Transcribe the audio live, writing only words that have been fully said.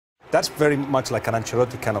That's very much like an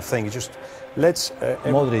Ancelotti kind of thing. He just lets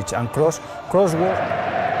Modrić and Kroos. Kroos will.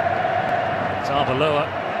 It's Arbeloa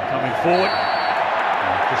coming forward.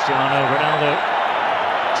 Cristiano Ronaldo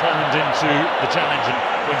turned into the challenge and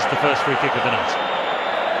wins the first free kick of the night.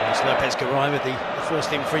 It's López with the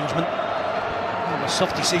first infringement. A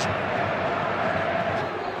soft decision.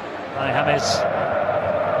 By James.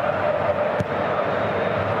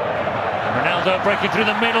 Ronaldo breaking through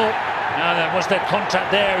the middle. Now then, was there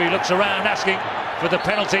contact there? He looks around asking for the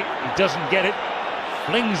penalty. He doesn't get it.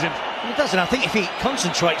 Flings him. He doesn't. I think if he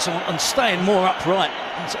concentrates on staying more upright,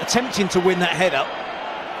 and attempting to win that header.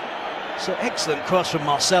 So excellent cross from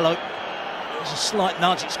Marcelo. There's a slight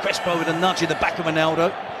nudge. It's Crespo with a nudge in the back of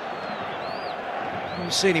Ronaldo.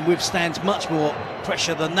 We've seen him withstand much more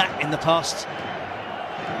pressure than that in the past.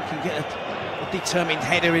 He can get a determined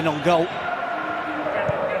header in on goal.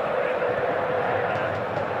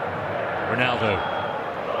 Ronaldo.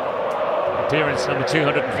 Appearance number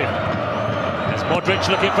 250. There's Modrić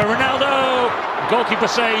looking for Ronaldo. Goalkeeper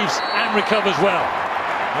saves and recovers well.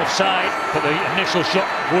 Offside, but the initial shot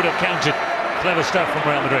would have counted. Clever stuff from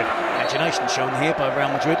Real Madrid. Imagination shown here by Real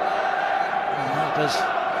Madrid. That does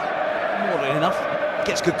more than enough.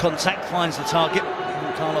 Gets good contact, finds the target.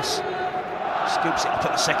 And Carlos scoops it up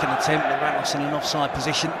at the second attempt. The Ramos in an offside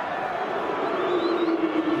position.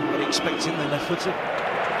 Everybody expecting the left footer.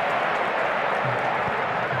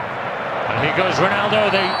 And here goes Ronaldo.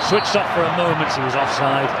 They switched off for a moment. He was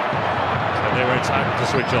offside, so they were entitled to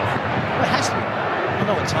switch off. Well, it has to be. I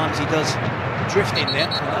know at times he does drift in there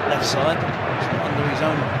from that left side. It's not under his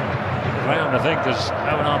own ground, I think, as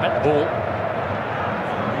Varane met the ball.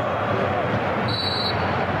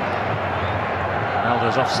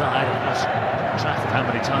 Ronaldo's offside. Lost track of how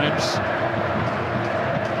many times.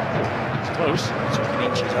 It's close. Talking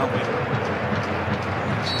inches, aren't we?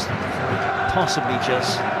 It's just possibly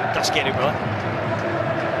just does get it right.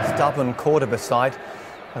 Stubborn Cordoba side,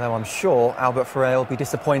 although I'm sure Albert Ferrer will be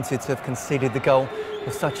disappointed to have conceded the goal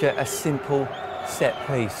with such a simple set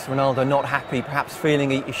piece. Ronaldo not happy, perhaps feeling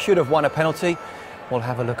he should have won a penalty. We'll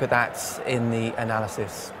have a look at that in the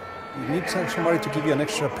analysis. You need somebody to give you an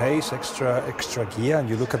extra pace, extra gear, and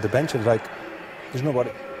you look at the bench and like, there's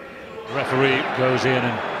nobody. The referee goes in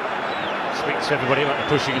and speaks to everybody about the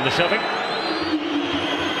pushing and the shoving.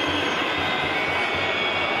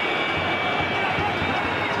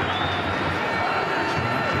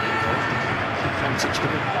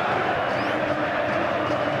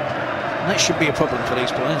 And that should be a problem for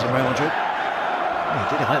these players in Real Madrid. He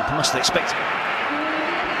did, I must expect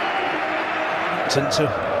to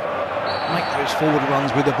make those forward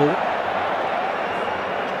runs with the ball.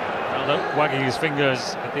 Ronaldo wagging his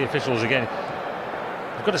fingers at the officials again.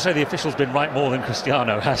 I've got to say the official's been right more than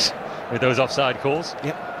Cristiano has with those offside calls.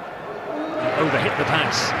 Yep. He overhit the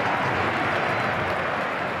pass.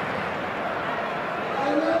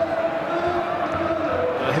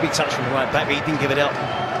 A heavy touch from the right back, but he didn't give it out.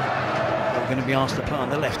 They're going to be asked to play on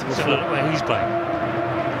the left of the Similar to where he's playing.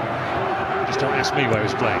 Just don't ask me where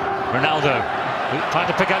he's playing. Ronaldo trying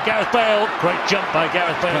to pick out Gareth Bale. Great jump by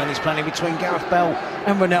Gareth Bale. He's playing between Gareth Bale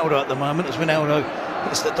and Ronaldo at the moment. As Ronaldo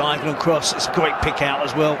hits the diagonal cross, it's a great pick out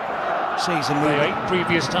as well. Sees the move. 8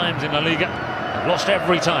 previous times in La Liga, lost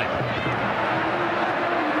every time.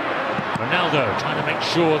 Ronaldo trying to make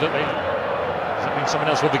sure that someone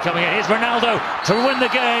else will be coming in. Here's Ronaldo to win the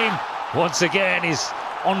game. Once again, his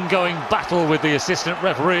ongoing battle with the assistant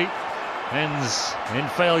referee ends in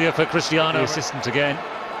failure for Cristiano. The assistant again.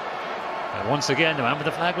 And once again, the man with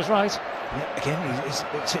the flag was right. Yeah, again,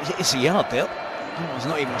 it's a yard there. It's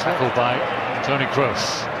not even tackled by Toni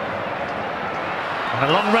Kroos. And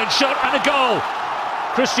a long-range shot and a goal.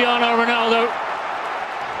 Cristiano Ronaldo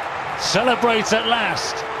celebrates at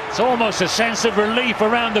last. It's almost a sense of relief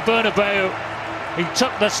around the Bernabeu. He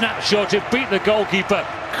took the snapshot, it beat the goalkeeper,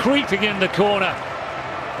 creeping in the corner.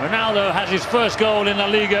 Ronaldo has his first goal in La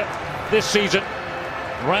Liga this season.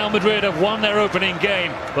 Real Madrid have won their opening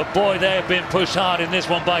game, but boy, they have been pushed hard in this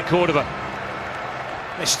one by Cordoba.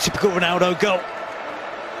 It's a typical Ronaldo goal.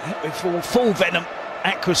 With full venom,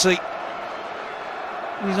 accuracy.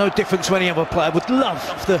 There's no difference to any other player. Would love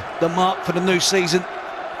the mark for the new season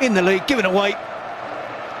in the league, given away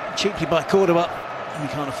cheaply by Cordoba. And you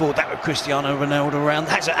can't afford that with Cristiano Ronaldo around.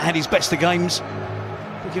 Has had his best of games.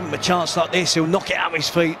 We'll give him a chance like this, he'll knock it out of his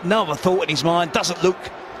feet. No other thought in his mind. Doesn't look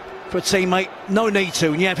for a teammate. No need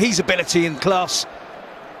to. And you have his ability and class.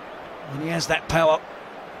 And he has that power.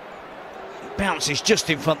 Bounces just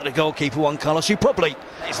in front of the goalkeeper, Juan Carlos, who probably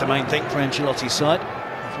is the main thing for Ancelotti's side.